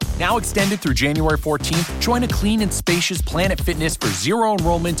Now extended through January 14th, join a clean and spacious Planet Fitness for zero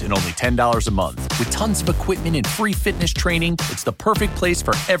enrollment and only $10 a month. With tons of equipment and free fitness training, it's the perfect place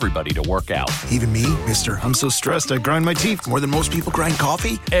for everybody to work out. Even me, mister, I'm so stressed I grind my teeth more than most people grind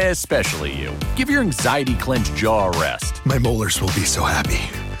coffee. Especially you. Give your anxiety-clenched jaw a rest. My molars will be so happy.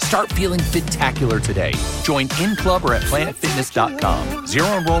 Start feeling fit-tacular today. Join in club or at planetfitness.com. Zero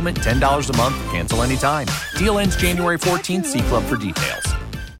enrollment, $10 a month, cancel anytime. Deal ends January 14th. See club for details.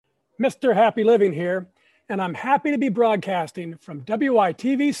 Mr. Happy Living here, and I'm happy to be broadcasting from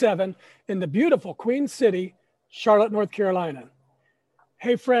WITV7 in the beautiful Queen City, Charlotte, North Carolina.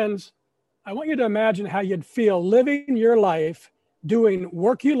 Hey friends, I want you to imagine how you'd feel living your life, doing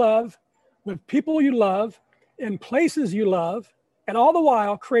work you love, with people you love, in places you love, and all the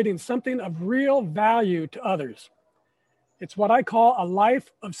while creating something of real value to others. It's what I call a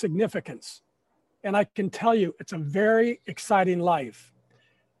life of significance. And I can tell you, it's a very exciting life.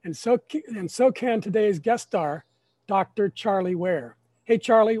 And so can today's guest star, Dr. Charlie Ware. Hey,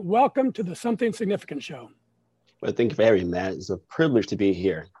 Charlie, welcome to the Something Significant Show. Well, thank you for having me, Matt. It's a privilege to be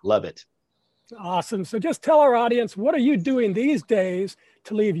here. Love it. Awesome. So just tell our audience, what are you doing these days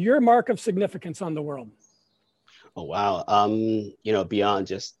to leave your mark of significance on the world? Oh, wow. Beyond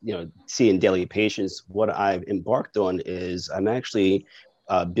just, seeing daily patients, what I've embarked on is I'm actually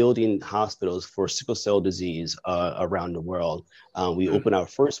building hospitals for sickle cell disease around the world. We opened our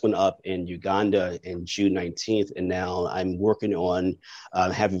first one up in Uganda in June 19th, and now I'm working on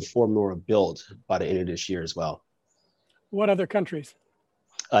having 4 more built by the end of this year as well. What other countries?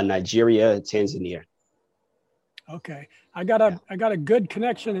 Nigeria, Tanzania. Okay, I got a good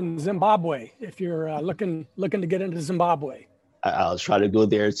connection in Zimbabwe. If you're looking to get into Zimbabwe, I'll try to go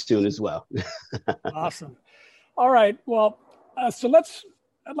there soon as well. Awesome. All right. Well,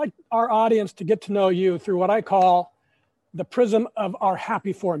 I'd like our audience to get to know you through what I call the prism of our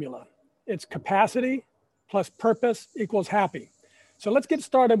happy formula. It's capacity plus purpose equals happy. So let's get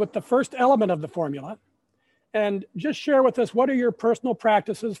started with the first element of the formula. And just share with us, what are your personal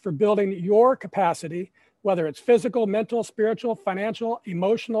practices for building your capacity, whether it's physical, mental, spiritual, financial,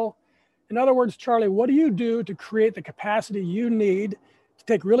 emotional? In other words, Charlie, what do you do to create the capacity you need to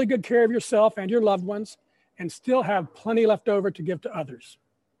take really good care of yourself and your loved ones and still have plenty left over to give to others?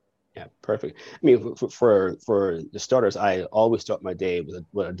 Yeah, perfect. I mean, for the starters, I always start my day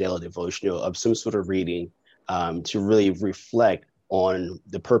with a daily devotional of some sort of reading to really reflect on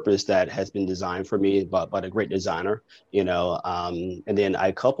the purpose that has been designed for me by the great designer, and then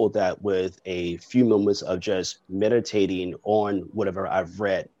I couple that with a few moments of just meditating on whatever I've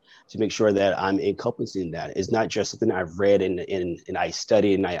read to make sure that I'm encompassing that. It's not just something I've read and I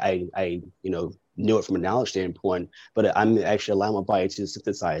study and I know it from a knowledge standpoint, but I'm actually allowing my body to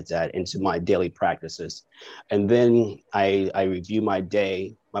synthesize that into my daily practices. And then I review my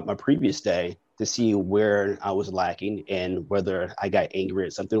day, my previous day, to see where I was lacking and whether I got angry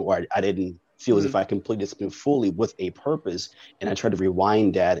at something or I didn't feel as if I completed something fully with a purpose. And I try to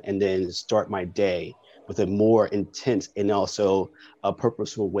rewind that and then start my day with a more intense and also a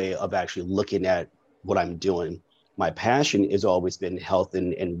purposeful way of actually looking at what I'm doing. My passion has always been health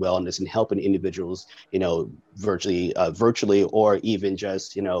and wellness and helping individuals, virtually or even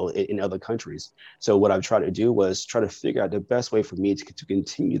just, in other countries. So what I've tried to do was try to figure out the best way for me to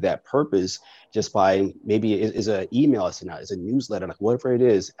continue that purpose just by maybe is an email I send out, is a newsletter, like whatever it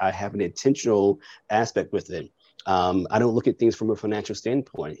is, I have an intentional aspect with it. I don't look at things from a financial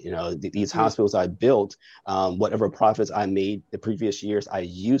standpoint. These hospitals I built, whatever profits I made the previous years, I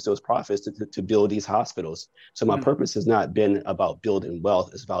used those profits to build these hospitals. So my purpose has not been about building wealth.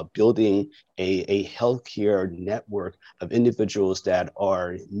 It's about building a healthcare network of individuals that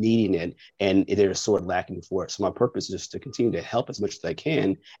are needing it and they're sort of lacking for it. So my purpose is to continue to help as much as I can.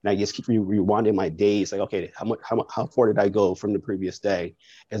 And I just keep rewinding my days, like, okay, how far did I go from the previous day?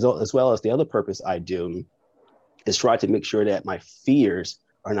 As well as the other purpose I do is try to make sure that my fears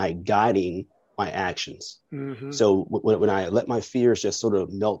are not guiding my actions. Mm-hmm. So when I let my fears just sort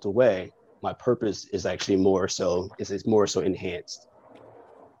of melt away, my purpose is actually more so enhanced.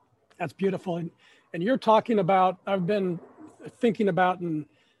 That's beautiful. And you're talking about, I've been thinking about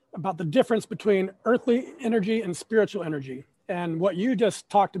the difference between earthly energy and spiritual energy. And what you just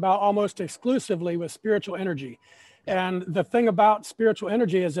talked about almost exclusively was spiritual energy. And the thing about spiritual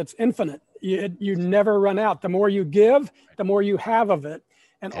energy is it's infinite. You never run out. The more you give, the more you have of it.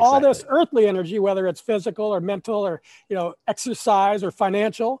 And exactly. All this earthly energy, whether it's physical or mental or, exercise or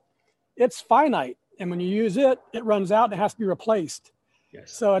financial, it's finite. And when you use it, it runs out and it has to be replaced.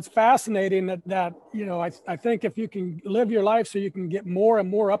 Yes. So it's fascinating that I think if you can live your life so you can get more and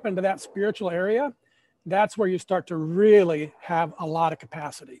more up into that spiritual area, that's where you start to really have a lot of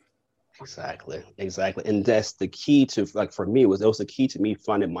capacity. Exactly. And that's the key to, like, for me, was the key to me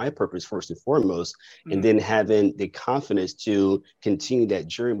finding my purpose first and foremost, and then having the confidence to continue that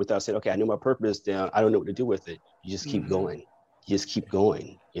journey without saying, okay, I know my purpose down. I don't know what to do with it. You just keep going. You just keep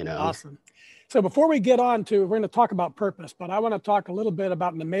going, Awesome. So before we get on to, we're going to talk about purpose, but I want to talk a little bit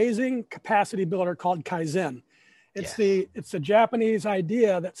about an amazing capacity builder called Kaizen. It's the Japanese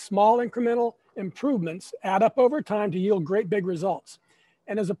idea that small incremental improvements add up over time to yield great big results.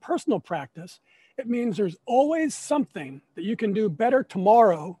 And as a personal practice, it means there's always something that you can do better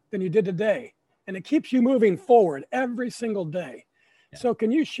tomorrow than you did today. And it keeps you moving forward every single day. Yeah. So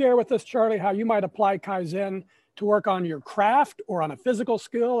can you share with us, Charlie, how you might apply Kaizen to work on your craft or on a physical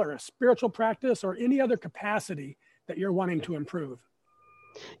skill or a spiritual practice or any other capacity that you're wanting to improve?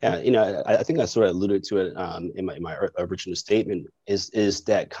 Yeah, I think I sort of alluded to it in my original statement, is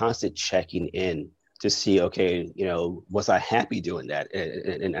that constant checking in to see, okay, was I happy doing that?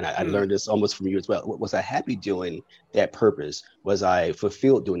 And I learned this almost from you as well. Was I happy doing that purpose? Was I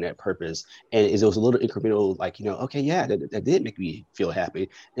fulfilled doing that purpose? And it was a little incremental, like, okay, yeah, that did make me feel happy.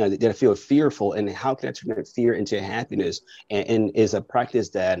 Did I feel fearful? And how can I turn that fear into happiness? And is a practice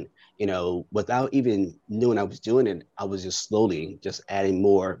that, without even knowing I was doing it, I was just slowly just adding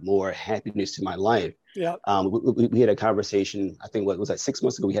more happiness to my life. Yeah. We had a conversation, I think, what was that, 6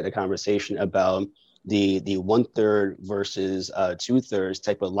 months ago, we had a conversation about the 1/3 versus 2/3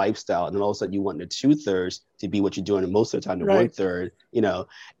 type of lifestyle. And then all of a sudden you want the 2/3 to be what you're doing, and most of the time the 1/3,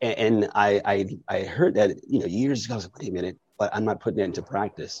 and I heard that, years ago. I was like, wait a minute, but I'm not putting that into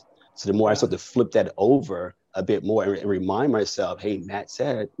practice. So the more I start to flip that over a bit more and remind myself, hey, Matt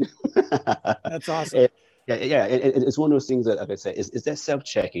said. That's awesome. It's one of those things that, like I said, is that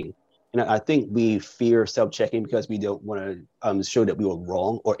self-checking. And I think we fear self-checking because we don't want to show that we were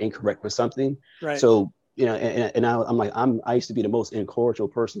wrong or incorrect with something. Right. So, I used to be the most incorrigible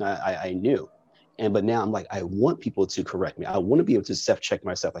person I knew. But now I'm like, I want people to correct me. I want to be able to self-check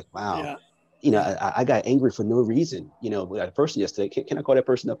myself. Like, wow, I got angry for no reason. With that person yesterday, can I call that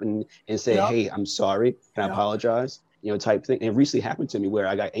person up and say, hey, I'm sorry. Can I apologize? Type thing. And it recently happened to me where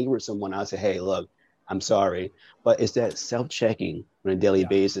I got angry with someone. I said, hey, look, I'm sorry. But it's that self-checking on a daily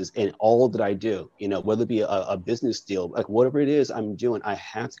basis, and all that I do, whether it be a business deal, like whatever it is I'm doing, I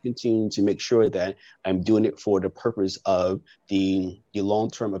have to continue to make sure that I'm doing it for the purpose of the long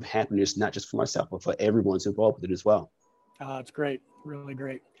term of happiness, not just for myself, but for everyone who's involved with it as well. That's great. Really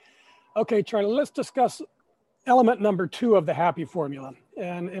great. Okay, Charlie, let's discuss element number 2 of the happy formula.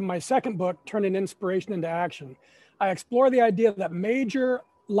 And in my second book, Turning Inspiration into Action, I explore the idea that major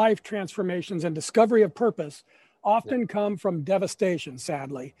life transformations and discovery of purpose often come from devastation,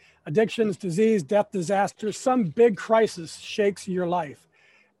 sadly. Addictions, disease, death, disasters, some big crisis shakes your life.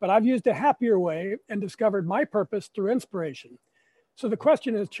 But I've used a happier way and discovered my purpose through inspiration. So the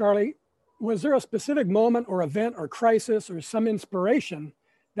question is, Charlie, was there a specific moment or event or crisis or some inspiration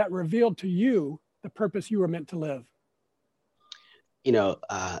that revealed to you the purpose you were meant to live?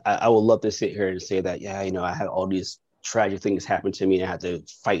 I would love to sit here and say that, I had all these tragic things happen to me and I had to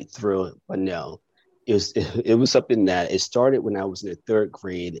fight through it. But no, it was something that it started when I was in the 3rd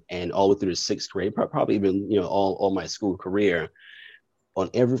grade and all the way through the 6th grade, probably even, all my school career. On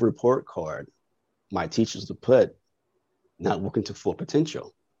every report card, my teachers would put not working to full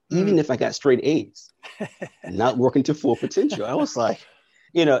potential, even if I got straight A's, not working to full potential. I was like,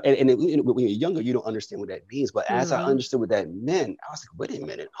 when you're younger, you don't understand what that means. But as I understood what that meant, I was like, wait a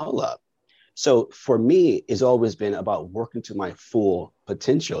minute, hold up. So for me, it's always been about working to my full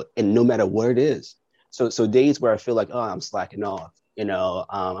potential, and no matter what it is. So days where I feel like, oh, I'm slacking off,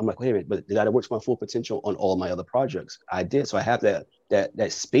 I'm like, wait a minute, but did I work to my full potential on all my other projects? I did. So I have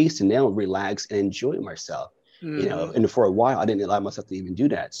that space to now relax and enjoy myself. And for a while, I didn't allow myself to even do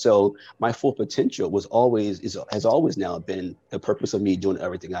that. So my full potential has always now been the purpose of me doing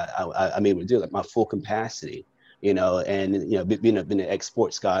everything I'm able to do, like my full capacity, being an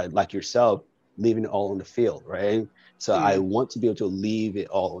ex-sports guy like yourself, leaving it all on the field, right? So I want to be able to leave it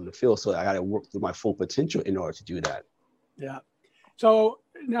all on the field. So I got to work through my full potential in order to do that. Yeah. So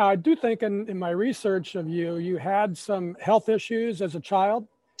now I do think in my research of you had some health issues as a child.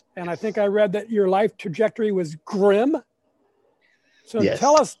 And I think I read that your life trajectory was grim. So yes.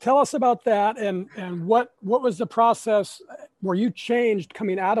 Tell us about that, and what was the process where you changed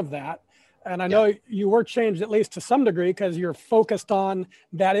coming out of that? And I know you were changed at least to some degree because you're focused on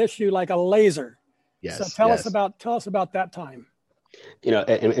that issue like a laser. Yes. So tell us about that time.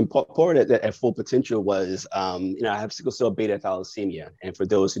 And part of that at full potential was, I have sickle cell beta thalassemia. And for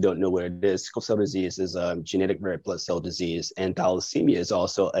those who don't know what it is, sickle cell disease is a genetic red blood cell disease. And thalassemia is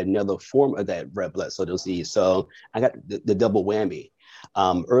also another form of that red blood cell disease. So I got the double whammy.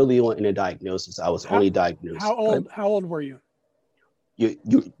 Early on in the diagnosis, I was only diagnosed. How old were you?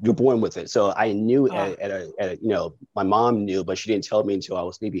 You're born with it. So I knew my mom knew, but she didn't tell me until I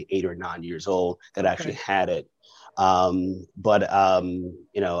was maybe 8 or 9 years old that I actually had it. It's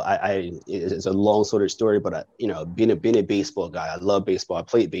a long sort of story, but being a baseball guy, I love baseball. I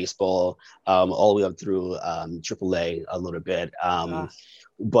played baseball all the way up through AAA a little bit.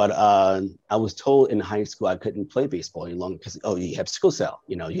 But I was told in high school I couldn't play baseball any longer because you have sickle cell.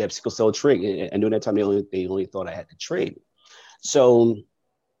 You have sickle cell trait, and during that time they only thought I had the trait. So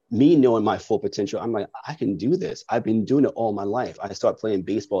me knowing my full potential, I'm like, I can do this. I've been doing it all my life. I started playing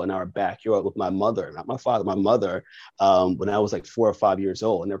baseball in our backyard with my mother, not my father, my mother, when I was like 4 or 5 years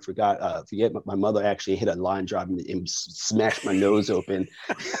old. I never forget my mother actually hit a line drive and smashed my nose open.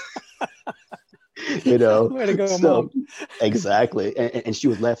 Way to go, Mom. Exactly. And she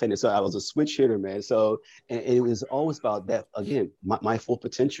was left-handed. So I was a switch hitter, man. So and it was always about that, again, my full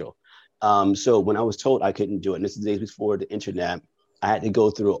potential. So when I was told I couldn't do it, and this is days before the internet, I had to go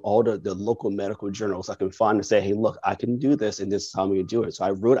through all the local medical journals I can find and say, hey, look, I can do this, and this is how I'm going to do it. So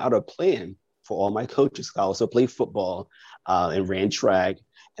I wrote out a plan for all my coaches. I also played football and ran track.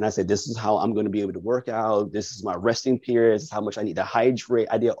 And I said, this is how I'm going to be able to work out. This is my resting period. This is how much I need to hydrate.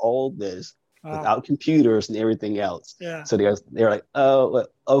 I did all this without computers and everything else. Yeah. So they're like, oh, well,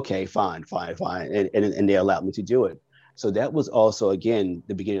 okay, fine. And they allowed me to do it. So that was also, again,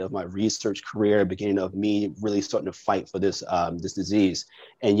 the beginning of my research career, beginning of me really starting to fight for this disease.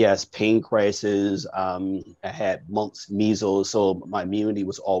 And yes, pain crisis. I had mumps, measles, so my immunity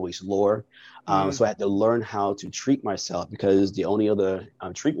was always lower. So I had to learn how to treat myself because the only other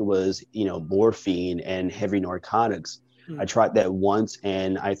treatment was, morphine and heavy narcotics. I tried that once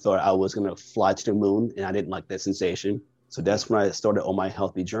and I thought I was going to fly to the moon, and I didn't like that sensation. So that's when I started on my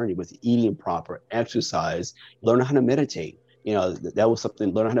healthy journey with eating proper, exercise, learning how to meditate. That was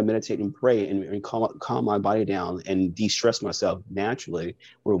something, learn how to meditate and pray and calm my body down and de-stress myself naturally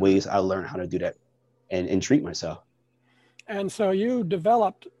were ways I learned how to do that and treat myself. And so you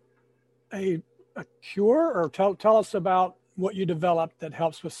developed a cure, or tell us about what you developed that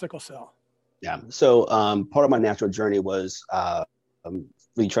helps with sickle cell. Yeah. So part of my natural journey was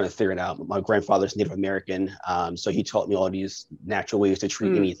really trying to figure it out. My grandfather's Native American, so he taught me all these natural ways to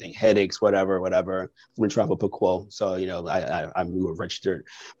treat anything, headaches, whatever. From Travel. So I'm registered.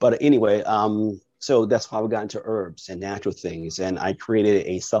 But anyway, so that's how we got into herbs and natural things. And I created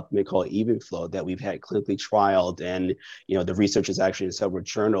a supplement called Even Flow that we've had clinically trialed. And, the research is actually in several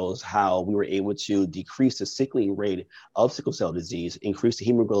journals, how we were able to decrease the sickling rate of sickle cell disease, increase the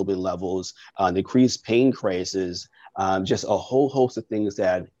hemoglobin levels, decrease pain crisis, just a whole host of things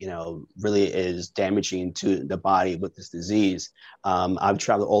that, really is damaging to the body with this disease. I've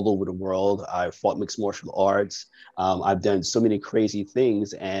traveled all over the world. I've fought mixed martial arts. I've done so many crazy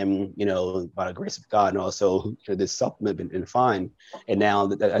things, and, by the grace of God, and also this supplement been fine. And now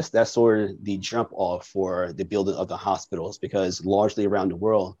that's sort of the jump off for the building of the hospitals, because largely around the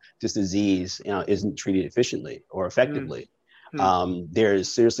world, this disease, isn't treated efficiently or effectively. There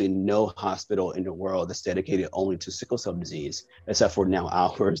is seriously no hospital in the world that's dedicated only to sickle cell disease, except for now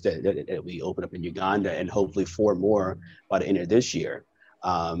ours that we open up in Uganda, and hopefully 4 more by the end of this year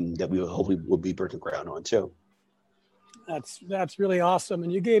that we hopefully will be birthing ground on too. That's really awesome.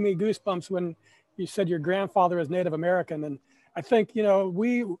 And you gave me goosebumps when you said your grandfather is Native American. And I think,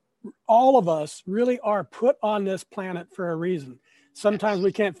 all of us really are put on this planet for a reason. Sometimes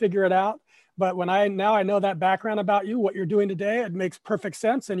we can't figure it out. But when I know that background about you, what you're doing today, it makes perfect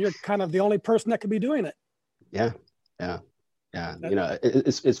sense. And you're kind of the only person that could be doing it. Yeah.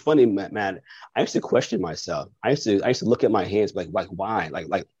 It's funny, Matt. I used to question myself. I used to look at my hands like why?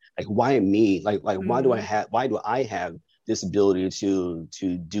 Like why me? Like why do I have this ability to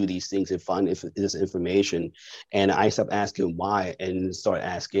do these things and find this information? And I stopped asking why and start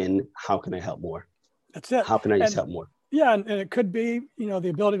asking, how can I help more? That's it. How can I just help more? Yeah, and it could be, the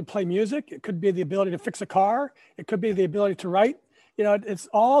ability to play music. It could be the ability to fix a car. It could be the ability to write. It's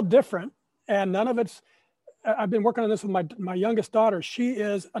all different, and none of it's. I've been working on this with my youngest daughter. She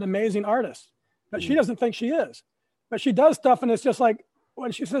is an amazing artist, but she doesn't think she is. But she does stuff, and it's just like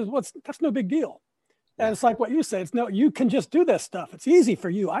when she says, that's no big deal. And it's like what you say. It's no, you can just do this stuff. It's easy for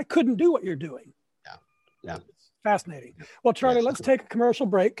you. I couldn't do what you're doing. Yeah. It's fascinating. Well, Charlie, let's take a commercial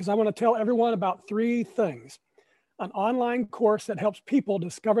break because I want to tell everyone about 3 things. An online course that helps people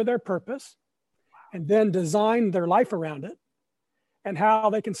discover their purpose and then design their life around it, and how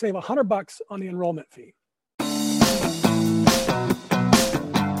they can save $100 on the enrollment fee.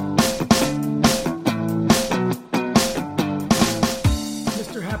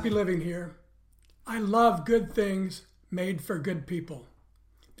 Mr. Happy Living here. I love good things made for good people.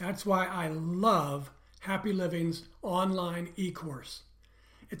 That's why I love Happy Living's online e-course.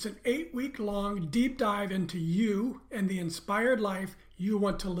 It's an 8-week-long deep dive into you and the inspired life you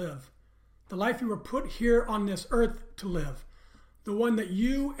want to live. The life you were put here on this earth to live. The one that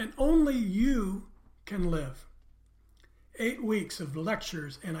you and only you can live. 8 weeks of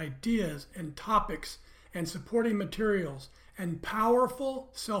lectures and ideas and topics and supporting materials and powerful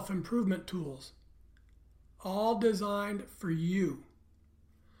self-improvement tools. All designed for you.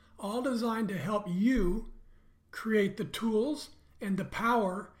 All designed to help you create the tools and the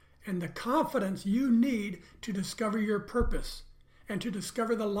power and the confidence you need to discover your purpose and to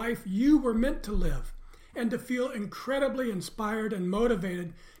discover the life you were meant to live and to feel incredibly inspired and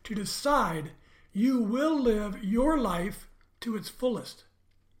motivated to decide you will live your life to its fullest.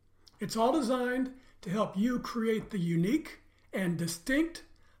 It's all designed to help you create the unique and distinct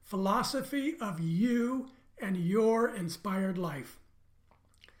philosophy of you and your inspired life.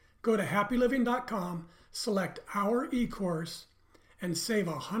 Go to happyliving.com, select our e-course, and save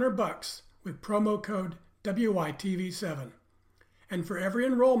 $100 with promo code WYTV7. And for every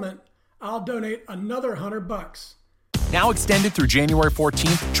enrollment, I'll donate another $100. Now extended through January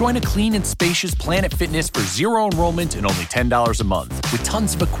 14th, join a clean and spacious Planet Fitness for zero enrollment and only $10 a month. With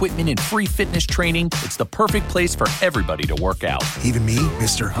tons of equipment and free fitness training, it's the perfect place for everybody to work out. Even me,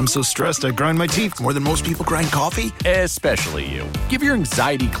 Mr. I'm so stressed I grind my teeth more than most people grind coffee. Especially you. Give your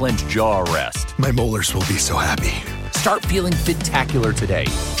anxiety-clenched jaw a rest. My molars will be so happy. Start feeling fit-tacular today.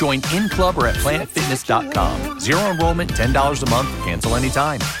 Join in club or at planetfitness.com. Zero enrollment, $10 a month, cancel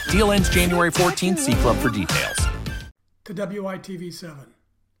anytime. Deal ends January 14th. See club for details. To WITV7.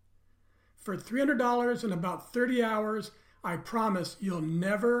 For $300 and about 30 hours, I promise you'll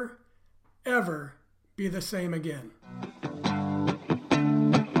never, ever be the same again.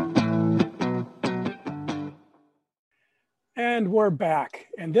 And we're back.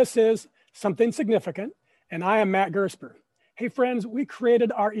 And this is Something Significant. And I am Matt Gersper. Hey friends, we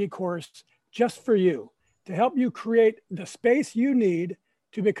created our e-course just for you to help you create the space you need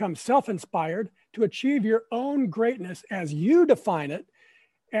to become self-inspired, to achieve your own greatness as you define it,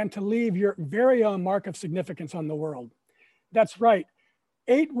 and to leave your very own mark of significance on the world. That's right.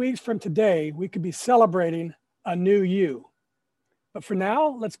 8 weeks from today, we could be celebrating a new you. But for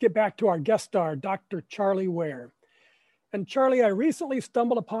now, let's get back to our guest star, Dr. Charlie Ware. And Charlie, I recently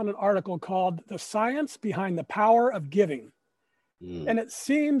stumbled upon an article called The Science Behind the Power of Giving. And it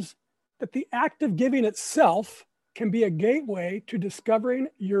seems that the act of giving itself can be a gateway to discovering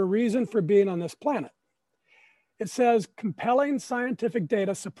your reason for being on this planet. It says, compelling scientific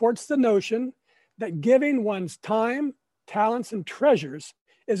data supports the notion that giving one's time, talents, and treasures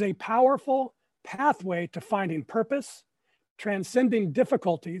is a powerful pathway to finding purpose, transcending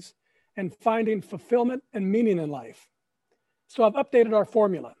difficulties, and finding fulfillment and meaning in life. So I've updated our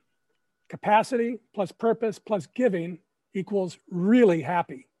formula. Capacity plus purpose plus giving equals really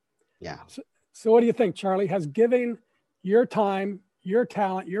happy. Yeah. So what do you think, Charlie? Has giving your time, your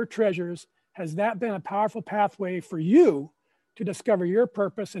talent, your treasures, has that been a powerful pathway for you to discover your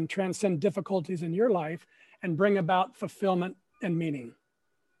purpose and transcend difficulties in your life and bring about fulfillment and meaning?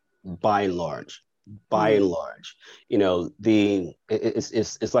 By and large, you know,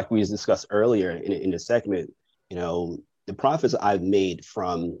 it's like we discussed earlier in the segment, you know, the profits I've made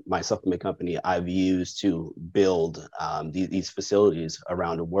from my supplement company, I've used to build these facilities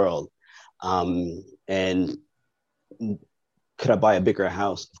around the world. And could I buy a bigger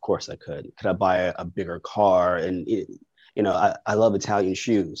house? Of course I could. Could I buy a bigger car? And, you know, I love Italian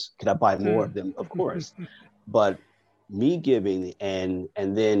shoes. Could I buy more of them? Of course. But me giving and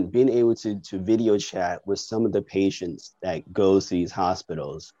then being able to video chat with some of the patients that goes to these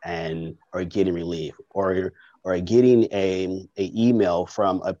hospitals and are getting relief or getting a email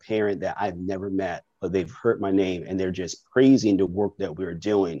from a parent that I've never met, but they've heard my name and they're just praising the work that we're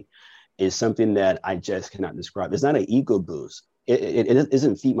doing is something that I just cannot describe. It's not an ego boost. It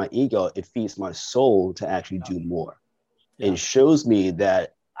doesn't feed my ego. It feeds my soul to actually do more. And shows me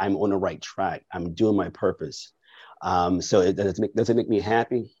that I'm on the right track. I'm doing my purpose. So does it make me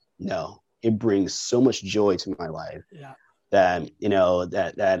happy? No. It brings so much joy to my life that, you know,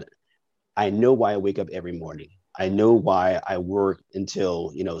 that I know why I wake up every morning. I know why I work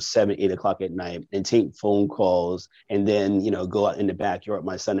until, 7, 8 o'clock at night and take phone calls and then, go out in the backyard with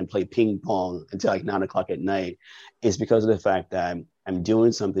my son and play ping pong until like 9 o'clock at night. It's because of the fact that I'm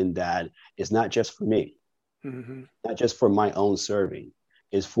doing something that is not just for me, not just for my own serving.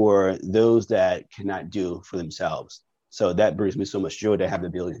 It's for those that cannot do for themselves. So that brings me so much joy to have the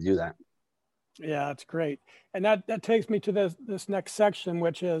ability to do that. Yeah, that's great. And that takes me to this next section,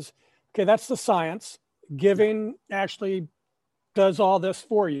 which is, okay, that's the science. Giving actually does all this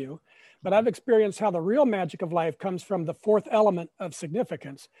for you. But I've experienced how the real magic of life comes from the fourth element of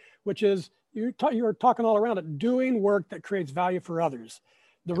significance, which is you were talking all around it, doing work that creates value for others.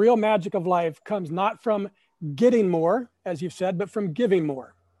 The real magic of life comes not from getting more, as you've said, but from giving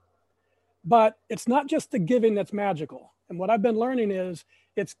more. But it's not just the giving that's magical. And what I've been learning is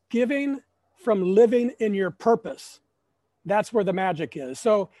it's giving from living in your purpose. That's where the magic is.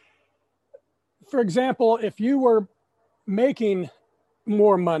 So, for example, if you were making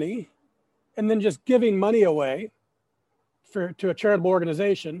more money and then just giving money away to a charitable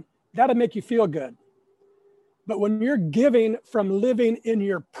organization, that'll make you feel good. But when you're giving from living in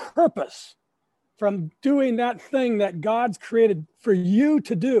your purpose, from doing that thing that God's created for you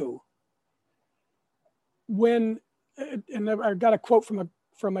to do, and I've got a quote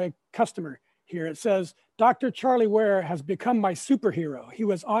from a customer here. It says, Dr. Charlie Ware has become my superhero. He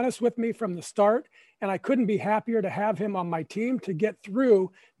was honest with me from the start, and I couldn't be happier to have him on my team to get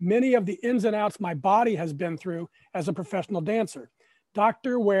through many of the ins and outs my body has been through as a professional dancer.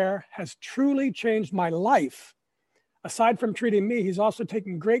 Dr. Ware has truly changed my life. Aside from treating me, he's also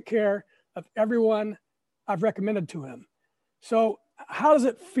taken great care of everyone I've recommended to him. So how does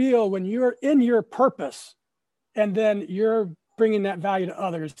it feel when you're in your purpose and then you're bringing that value to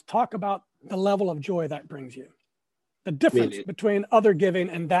others? Talk about the level of joy that brings you, the difference between other giving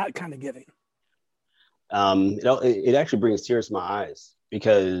and that kind of giving. It actually brings tears to my eyes,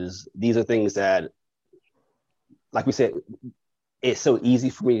 because these are things that, like we said, it's so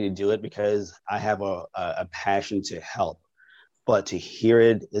easy for me to do it because I have a passion to help. But to hear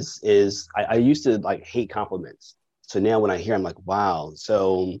it is I used to like hate compliments. So now when I hear, I'm like, wow.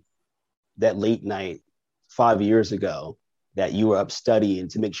 So that late night 5 years ago that you were up studying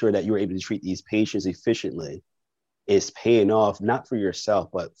to make sure that you were able to treat these patients efficiently is paying off, not for yourself,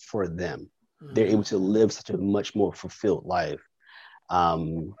 but for them. Mm-hmm. They're able to live such a much more fulfilled life.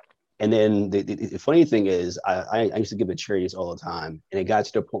 And then the funny thing is, I used to give to charities all the time. And it got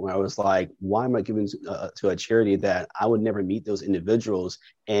to the point where I was like, why am I giving to a charity that I would never meet those individuals?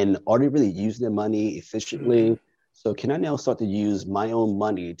 And are they really using their money efficiently? Mm-hmm. So can I now start to use my own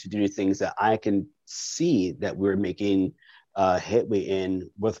money to do the things that I can see that we're making headway in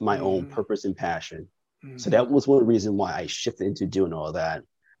with my own purpose and passion? Mm-hmm. So that was one reason why I shifted into doing all that.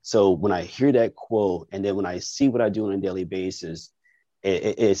 So when I hear that quote, and then when I see what I do on a daily basis, I'm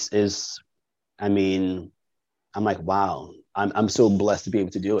like, wow, I'm so blessed to be able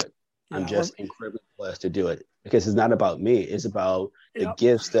to do it. Yeah, I'm just incredibly blessed to do it, because it's not about me. It's about the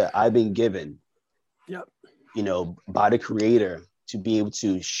gifts that I've been given, by the Creator, to be able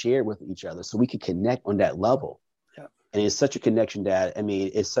to share with each other so we can connect on that level. Yep. And it's such a connection that,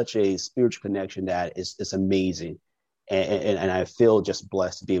 it's such a spiritual connection that it's amazing. And I feel just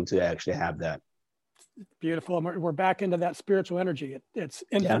blessed to be able to actually have that. Beautiful. We're back into that spiritual energy. It's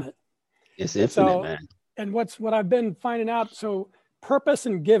infinite. Yeah. It's infinite, man. And what I've been finding out, so purpose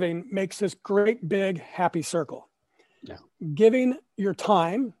and giving makes this great, big, happy circle. Yeah. Giving your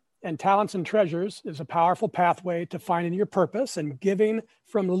time and talents and treasures is a powerful pathway to finding your purpose, and giving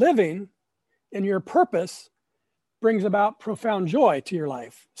from living in your purpose brings about profound joy to your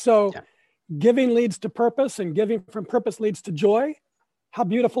life. So giving leads to purpose, and giving from purpose leads to joy. How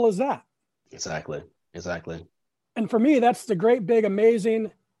beautiful is that? Exactly. And for me, that's the great, big,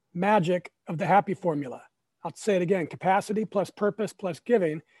 amazing magic of the happy formula. I'll say it again: capacity plus purpose plus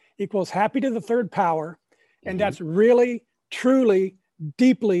giving equals happy to the third power. And that's really, truly,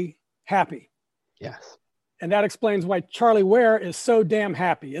 deeply happy. Yes. And that explains why Charlie Ware is so damn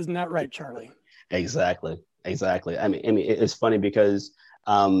happy. Isn't that right, Charlie? Exactly. It's funny because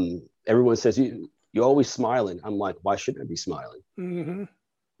everyone says you're always smiling. I'm like, why shouldn't I be smiling? Mm-hmm.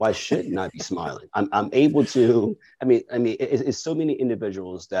 Why shouldn't I be smiling? I'm able to. It's so many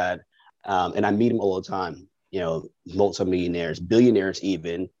individuals that, and I meet them all the time. Multimillionaires, billionaires,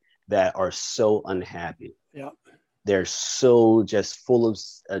 even, that are so unhappy. Yeah, they're so just full of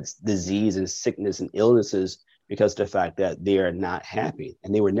disease and sickness and illnesses because of the fact that they are not happy,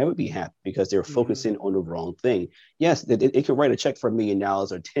 and they will never be happy because they're focusing on the wrong thing. Yes, it could write a check for $1 million or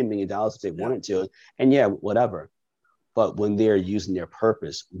 $10 million if they wanted to, and whatever. But when they're using their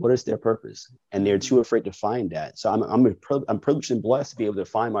purpose, what is their purpose? And they're too afraid to find that. So I'm privileged and blessed to be able to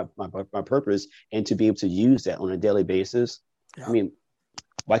find my purpose and to be able to use that on a daily basis. Yeah.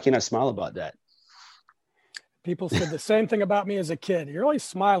 Why can't I smile about that? People said the same thing about me as a kid. You're always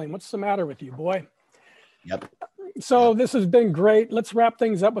smiling. What's the matter with you, boy? Yep. So this has been great. Let's wrap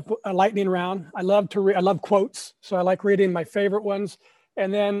things up with a lightning round. I love quotes. So I like reading my favorite ones,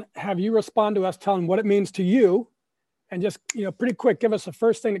 and then have you respond to us telling what it means to you. And just, pretty quick, give us the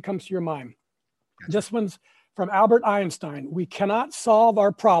first thing that comes to your mind. This one's From Albert Einstein, we cannot solve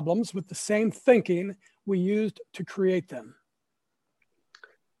our problems with the same thinking we used to create them.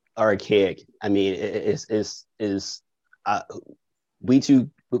 Archaic. I mean,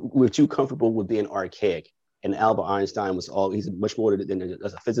 we're too comfortable with being archaic. And Albert Einstein he's much more than a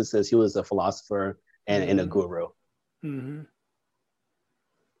physicist. He was a philosopher and a guru. Mm-hmm.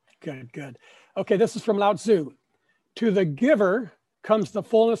 Good. Okay, this is from Lao Tzu. To the giver comes the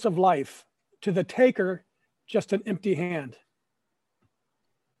fullness of life. To the taker, just an empty hand.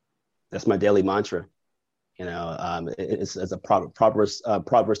 That's my daily mantra. It's a Proverbs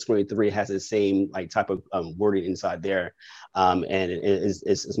 23 has the same type of wording inside there, and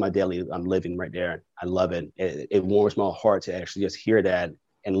it's my daily living right there. I love it. It warms my heart to actually just hear that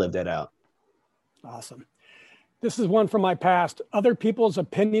and live that out. Awesome. This is one from my past. Other people's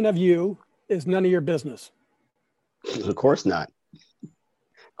opinion of you is none of your business. Of course not.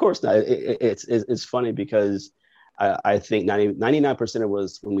 Of course not. It's funny because I think 99% of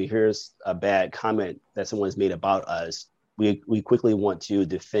us, when we hear a bad comment that someone's made about us, we quickly want to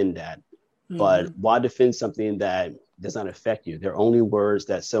defend that. Mm-hmm. But why defend something that does not affect you? They're only words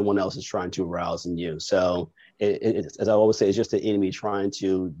that someone else is trying to arouse in you. So as I always say, it's just the enemy trying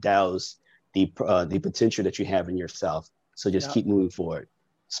to douse the potential that you have in yourself. So just keep moving forward.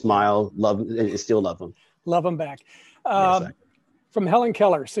 Smile, love, and still love them. Love them back. From Helen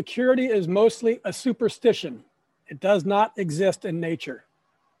Keller, security is mostly a superstition. It does not exist in nature.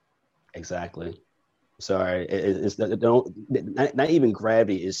 Exactly. Sorry, not even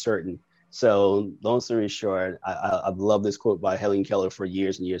gravity is certain. So long story short, I've loved this quote by Helen Keller for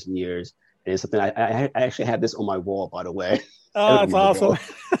years and years and years. And it's something I actually have this on my wall, by the way. Oh, that's awesome.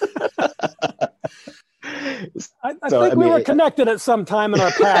 I think we were connected at some time in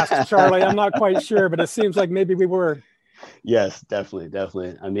our past, Charlie. I'm not quite sure, but it seems like maybe we were. Yes,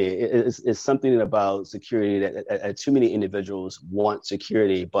 definitely. I mean, it's something about security that too many individuals want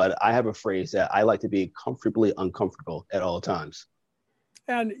security, but I have a phrase that I like to be comfortably uncomfortable at all times.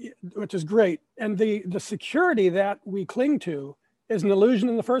 And which is great. And the security that we cling to is an illusion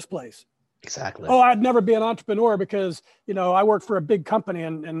in the first place. Exactly. Oh, I'd never be an entrepreneur because, I work for a big company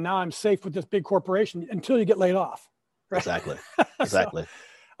and now I'm safe with this big corporation until you get laid off. Right? Exactly.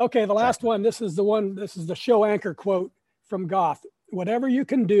 Okay, the last one. This is the show anchor quote from Goth. Whatever you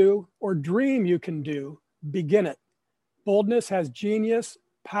can do or dream you can do, begin it. Boldness has genius,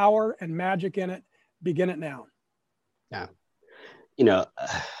 power, and magic in it. Begin it now. Yeah.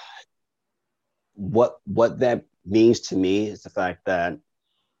 What that means to me is the fact that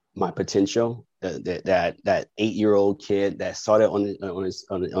my potential, that 8-year-old kid that saw that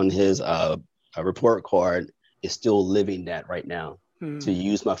on his report card is still living that right now. To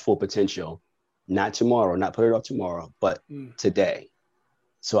use my full potential, not tomorrow, not put it off tomorrow, but today.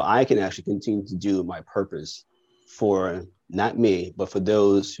 So I can actually continue to do my purpose for not me, but for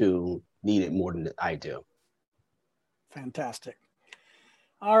those who need it more than I do. Fantastic.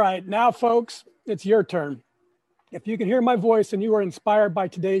 All right, now folks, it's your turn. If you can hear my voice and you were inspired by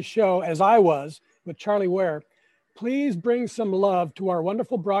today's show, as I was with Charlie Ware, please bring some love to our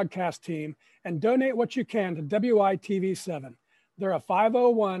wonderful broadcast team and donate what you can to WITV7. They're a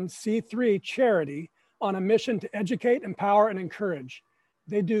 501c3 charity on a mission to educate, empower, and encourage.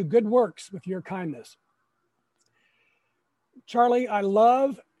 They do good works with your kindness. Charlie, I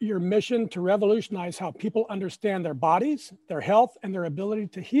love your mission to revolutionize how people understand their bodies, their health, and their ability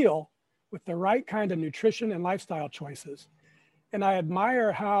to heal with the right kind of nutrition and lifestyle choices. And I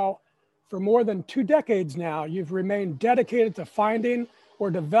admire how for more than 2 decades now, you've remained dedicated to finding or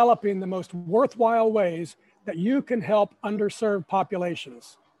developing the most worthwhile ways that you can help underserved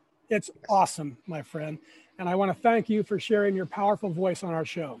populations. It's awesome, my friend. And I want to thank you for sharing your powerful voice on our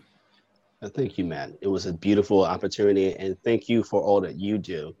show. Thank you, Matt. It was a beautiful opportunity. And thank you for all that you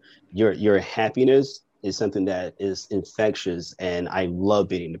do. Your happiness is something that is infectious, and I love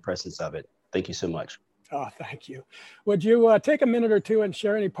being in the presence of it. Thank you so much. Oh, thank you. Would you take a minute or two and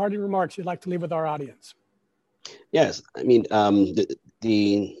share any parting remarks you'd like to leave with our audience? Yes. I mean,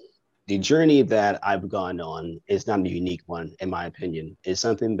 the journey that I've gone on is not a unique one, in my opinion. It's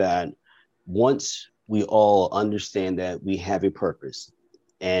something that once we all understand that we have a purpose,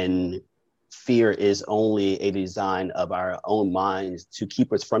 and fear is only a design of our own minds to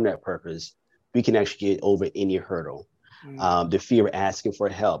keep us from that purpose, we can actually get over any hurdle. The fear of asking for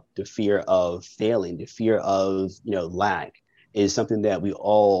help, the fear of failing, the fear of lack is something that we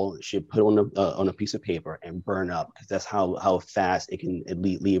all should put on a piece of paper and burn up, because that's how fast it can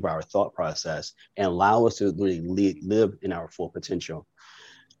leave our thought process and allow us to really live in our full potential.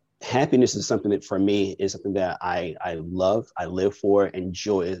 Happiness is something that for me is something that I love, I live for, and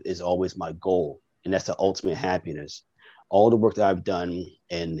joy is always my goal. and that's the ultimate happiness. All the work that I've done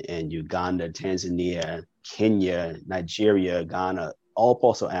in Uganda, Tanzania, Kenya, Nigeria, Ghana, all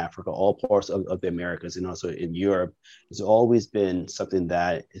parts of Africa, all parts of the Americas, and also in Europe, has always been something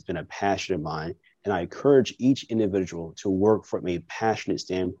that has been a passion of mine. And I encourage each individual to work from a passionate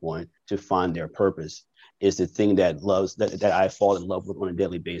standpoint to find their purpose. Is the thing that I fall in love with on a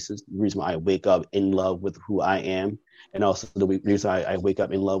daily basis. The reason why I wake up in love with who I am, and also the reason I wake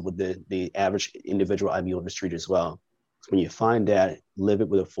up in love with the average individual I meet on the street as well. When you find that, live it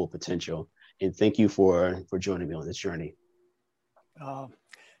with a full potential. And thank you for joining me on this journey.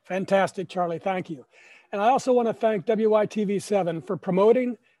 Fantastic, Charlie. Thank you. And I also want to thank WITV7 for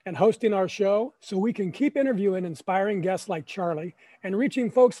promoting and hosting our show so we can keep interviewing inspiring guests like Charlie and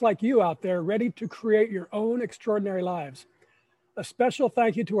reaching folks like you out there ready to create your own extraordinary lives. A special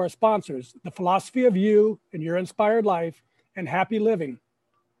thank you to our sponsors, The Philosophy of You and Your Inspired Life and Happy Living.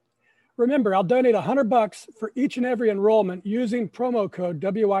 Remember, I'll donate $100 for each and every enrollment using promo code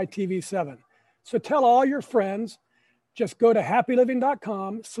WITV7. So tell all your friends, just go to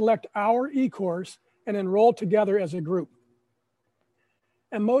happyliving.com, select our e-course, and enroll together as a group.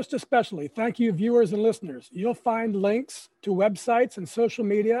 And most especially, thank you, viewers and listeners. You'll find links to websites and social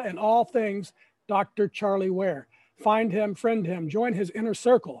media and all things Dr. Charlie Ware. Find him, friend him, join his inner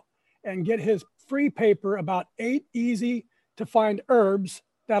circle, and get his free paper about 8 easy to find herbs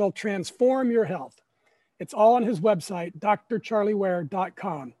that'll transform your health. It's all on his website,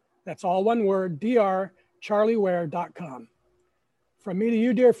 drcharlieware.com. That's all one word, drcharlieware.com. From me to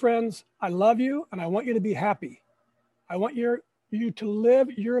you, dear friends, I love you and I want you to be happy. I want you to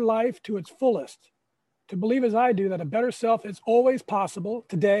live your life to its fullest, to believe as I do that a better self is always possible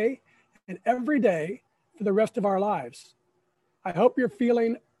today and every day for the rest of our lives. I hope you're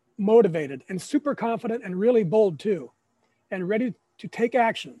feeling motivated and super confident and really bold too, and ready to take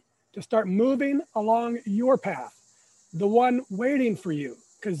action, to start moving along your path, the one waiting for you,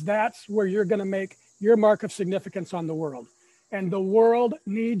 because that's where you're going to make your mark of significance on the world. And the world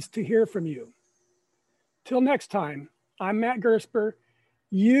needs to hear from you. Till next time, I'm Matt Gersper.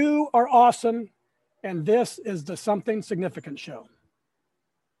 You are awesome. And this is the Something Significant Show.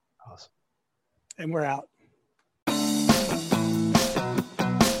 Awesome. And we're out.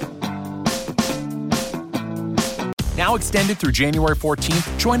 Now extended through January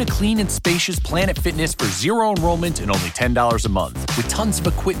 14th, join a clean and spacious Planet Fitness for zero enrollment and only $10 a month. With tons of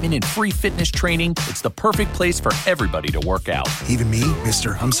equipment and free fitness training, it's the perfect place for everybody to work out. Even me,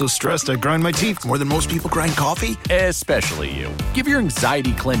 Mr. I'm so stressed I grind my teeth more than most people grind coffee. Especially you. Give your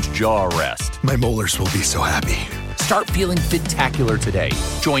anxiety-clenched jaw a rest. My molars will be so happy. Start feeling fit-tacular today.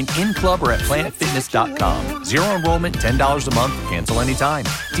 Join in club or at planetfitness.com. Zero enrollment, $10 a month, cancel anytime.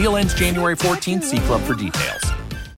 Deal ends January 14th. See club for details.